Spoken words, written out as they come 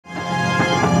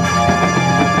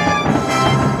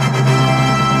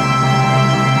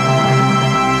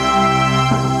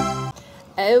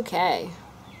Okay,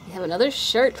 we have another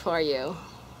shirt for you.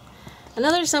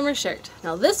 Another summer shirt.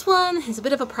 Now this one is a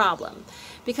bit of a problem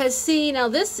because see, now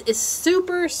this is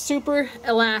super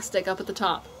elastic up at the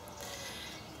top.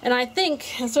 And I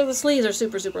think, and so the sleeves are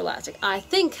super elastic. I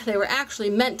think they were actually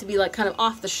meant to be like kind of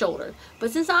off the shoulder. But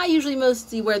since I usually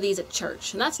mostly wear these at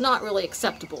church, and that's not really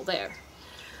acceptable there,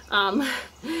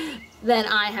 then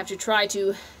I have to try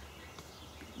to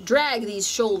drag these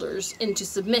shoulders into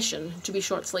submission to be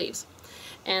short sleeves.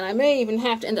 And I may even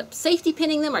have to end up safety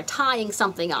pinning them or tying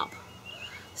something up.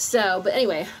 So, but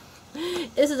anyway,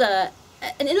 this is an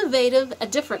innovative, a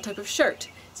different type of shirt.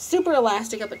 Super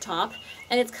elastic up at top,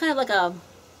 and it's kind of like a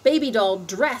baby doll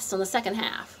dress on the second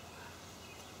half.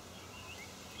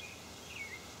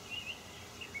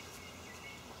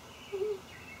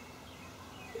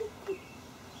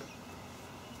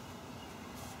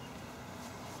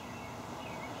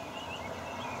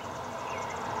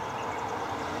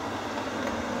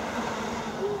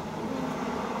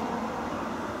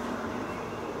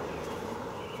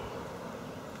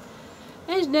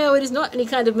 And no, it is not any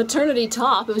kind of maternity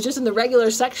top. It was just in the regular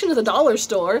section of the dollar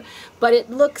store. But it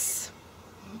looks,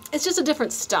 it's just a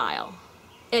different style.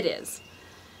 It is.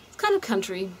 It's kind of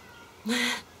country.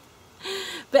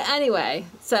 But anyway,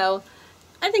 so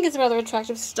I think it's a rather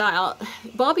attractive style.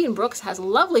 Bobby & Brooks has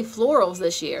lovely florals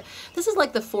this year. This is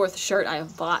like the 4th shirt I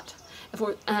have bought.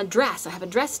 For a dress. I have a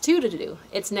dress too to do.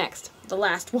 It's next. The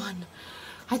last one.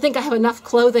 I think I have enough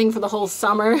clothing for the whole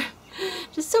summer.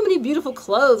 Just so many beautiful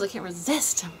clothes, I can't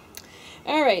resist.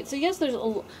 Alright, so yes, there's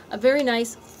a very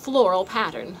nice floral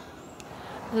pattern.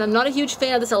 And I'm not a huge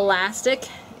fan of this elastic.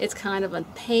 It's kind of a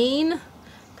pain,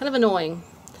 kind of annoying.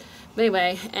 But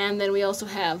anyway, and then we also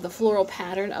have the floral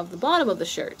pattern of the bottom of the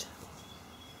shirt.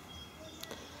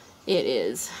 It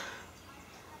is,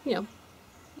 you know,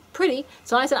 pretty.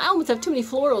 So I said I almost have too many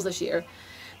florals this year.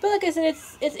 But like I said,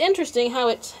 it's interesting how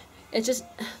it's just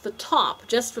the top,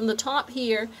 just from the top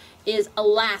here is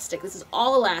elastic. This is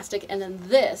all elastic, and then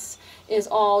this is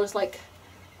all just like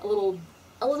a little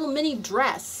mini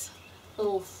dress, a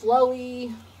little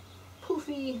flowy,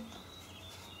 poofy.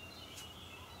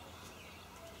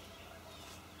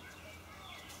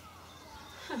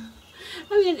 I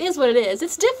mean, it is what it is.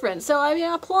 It's different. So I mean,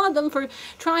 I applaud them for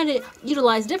trying to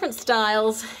utilize different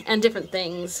styles and different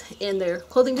things in their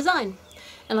clothing design.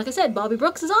 And like I said, Bobby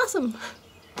Brooks is awesome.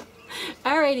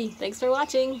 Alrighty, thanks for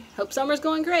watching. Hope summer's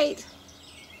going great.